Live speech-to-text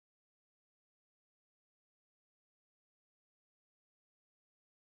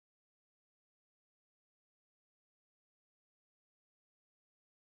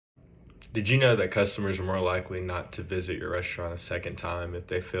Did you know that customers are more likely not to visit your restaurant a second time if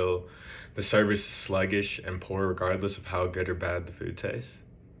they feel the service is sluggish and poor regardless of how good or bad the food tastes?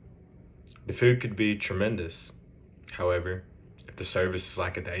 The food could be tremendous. However, if the service is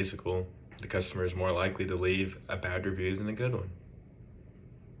lackadaisical, the customer is more likely to leave a bad review than a good one.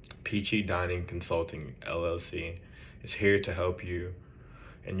 Peachy Dining Consulting, LLC is here to help you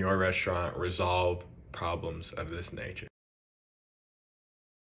and your restaurant resolve problems of this nature.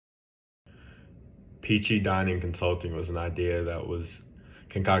 Peachy Dining Consulting was an idea that was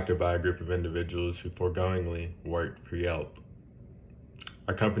concocted by a group of individuals who foregoingly worked for Yelp.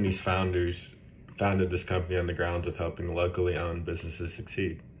 Our company's founders founded this company on the grounds of helping locally owned businesses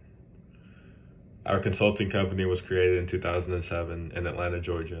succeed. Our consulting company was created in 2007 in Atlanta,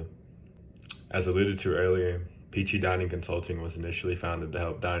 Georgia. As alluded to earlier, Peachy Dining Consulting was initially founded to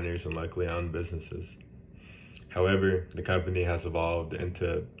help diners and locally owned businesses. However, the company has evolved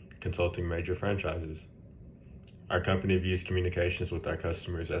into consulting major franchises. Our company views communications with our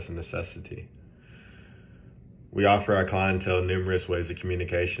customers as a necessity. We offer our clientele numerous ways of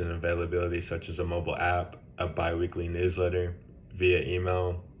communication and availability, such as a mobile app, a bi-weekly newsletter, via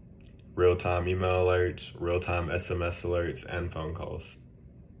email, real-time email alerts, real-time SMS alerts, and phone calls.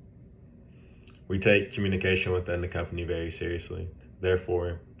 We take communication within the company very seriously.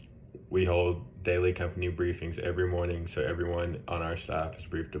 Therefore, we hold daily company briefings every morning so everyone on our staff is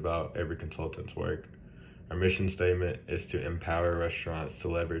briefed about every consultant's work. Our mission statement is to empower restaurants to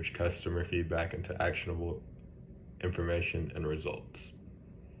leverage customer feedback into actionable information and results.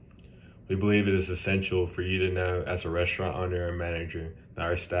 We believe it is essential for you to know as a restaurant owner or manager that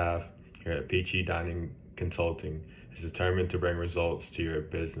our staff here at Peachy Dining Consulting is determined to bring results to your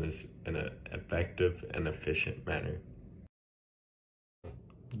business in an effective and efficient manner.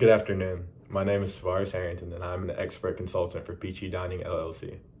 Good afternoon. My name is Tavares and I'm an expert consultant for Peachy Dining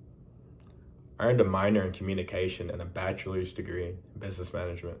LLC. I earned a minor in communication and a bachelor's degree in business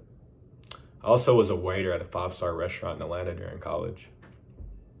management. I also was a waiter at a 5-star restaurant in Atlanta during college.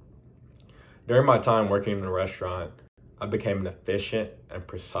 During my time working in a restaurant, I became an efficient and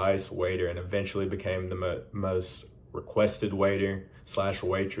precise waiter and eventually became the most requested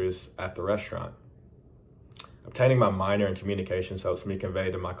waiter/waitress at the restaurant. Obtaining my minor in communications helps me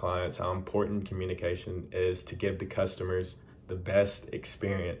convey to my clients how important communication is to give the customers the best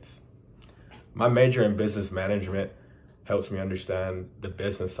experience. My major in business management helps me understand the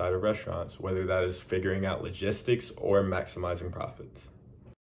business side of restaurants, whether that is figuring out logistics or maximizing profits.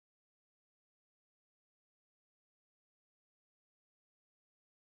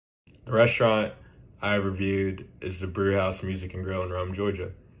 The restaurant I reviewed is the Brewhouse Music and Grill in Rome,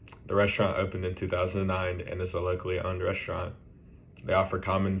 Georgia. The restaurant opened in 2009 and is a locally owned restaurant. They offer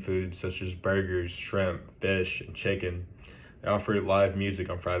common foods such as burgers, shrimp, fish, and chicken. They offer live music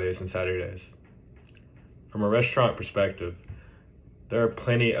on Fridays and Saturdays. From a restaurant perspective, there are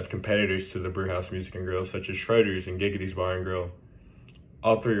plenty of competitors to the Brewhouse Music and Grill, such as Schroeder's and Giggity's Bar and Grill.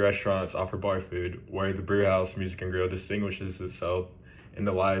 All three restaurants offer bar food, where the Brewhouse Music and Grill distinguishes itself in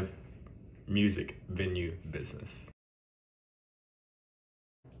the live music venue business.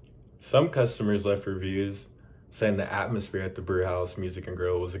 Some customers left reviews saying the atmosphere at the Brewhouse Music and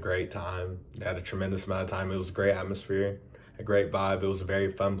Grill was a great time. They had a tremendous amount of time. It was a great atmosphere, a great vibe. It was a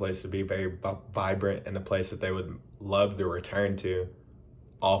very fun place to be, very vibrant, and a place that they would love to return to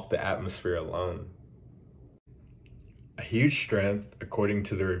off the atmosphere alone. A huge strength, according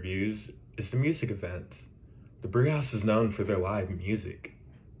to the reviews, is the music events. The Brewhouse is known for their live music.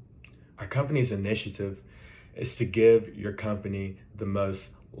 Our company's initiative is to give your company the most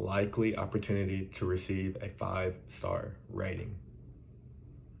likely opportunity to receive a 5-star rating,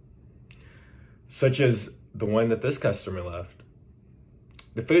 such as the one that this customer left.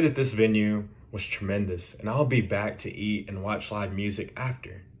 The food at this venue was tremendous, and I'll be back to eat and watch live music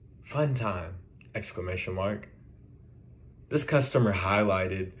after. Fun time! Exclamation mark. This customer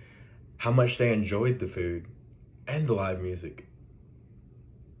highlighted how much they enjoyed the food and the live music.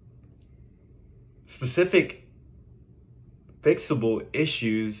 Specific fixable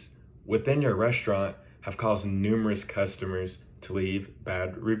issues within your restaurant have caused numerous customers to leave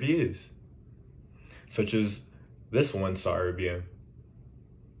bad reviews, such as this one-star review.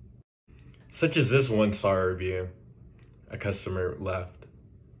 A customer left.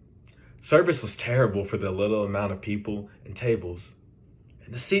 Service was terrible for the little amount of people and tables,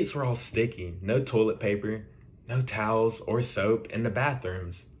 and the seats were all sticky, no toilet paper, no towels or soap in the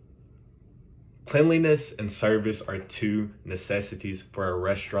bathrooms. Cleanliness and service are two necessities for a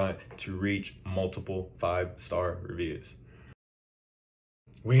restaurant to reach multiple 5-star reviews.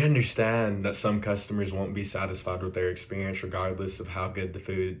 We understand that some customers won't be satisfied with their experience regardless of how good the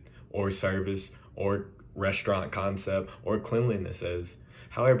food or service or restaurant concept or cleanliness is.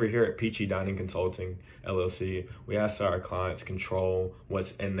 However, here at Peachy Dining Consulting, LLC, we ask that our clients control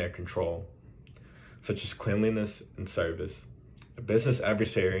what's in their control, such as cleanliness and service. A business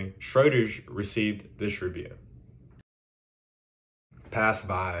adversary, Schroeder's, received this review. Passed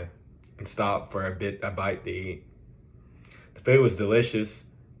by and stopped for a bite to eat. The food was delicious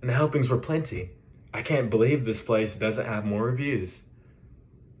and the helpings were plenty. I can't believe this place doesn't have more reviews.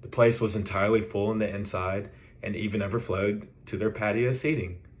 The place was entirely full on the inside and even overflowed to their patio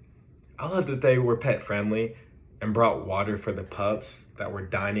seating. I love that they were pet friendly and brought water for the pups that were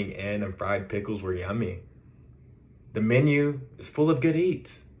dining in, and fried pickles were yummy. The menu is full of good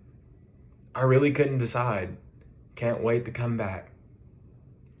eats. I really couldn't decide. Can't wait to come back.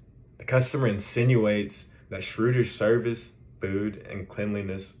 The customer insinuates that Schroeder's service, food, and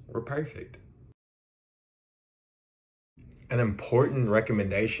cleanliness were perfect. An important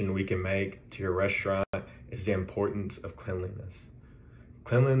recommendation we can make to your restaurant is the importance of cleanliness.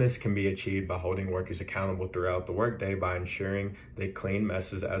 Cleanliness can be achieved by holding workers accountable throughout the workday by ensuring they clean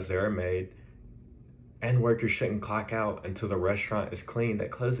messes as they are made, and workers shouldn't clock out until the restaurant is cleaned at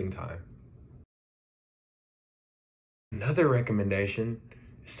closing time. Another recommendation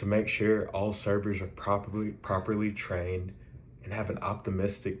is to make sure all servers are properly trained and have an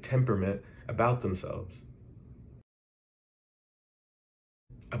optimistic temperament about themselves.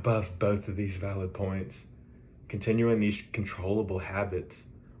 Above both of these valid points, continuing these controllable habits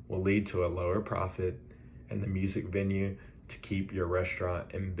will lead to a lower profit and the music venue to keep your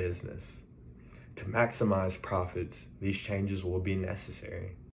restaurant in business. To maximize profits, these changes will be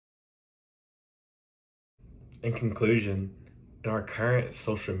necessary. In conclusion, in our current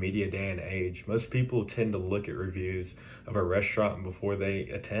social media day and age, most people tend to look at reviews of a restaurant before they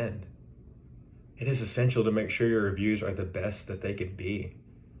attend. It is essential to make sure your reviews are the best that they can be.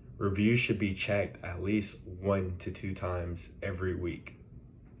 Reviews should be checked at least 1 to 2 times every week.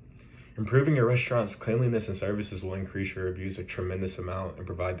 Improving your restaurant's cleanliness and services will increase your reviews a tremendous amount and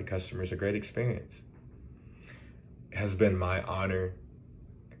provide the customers a great experience. It has been my honor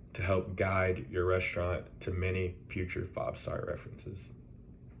to help guide your restaurant to many future 5-star references.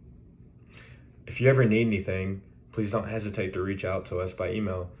 If you ever need anything, please don't hesitate to reach out to us by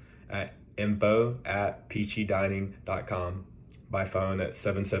email at info@peachydining.com, by phone at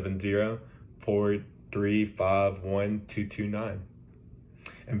 770-435-1229,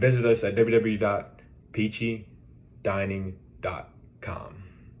 and visit us at www.peachydining.com.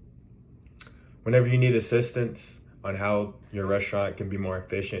 Whenever you need assistance on how your restaurant can be more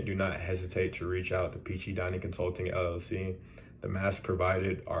efficient, do not hesitate to reach out to Peachy Dining Consulting, LLC. The masks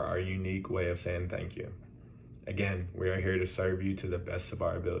provided are our unique way of saying thank you. Again, we are here to serve you to the best of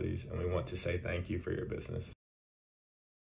our abilities, and we want to say thank you for your business.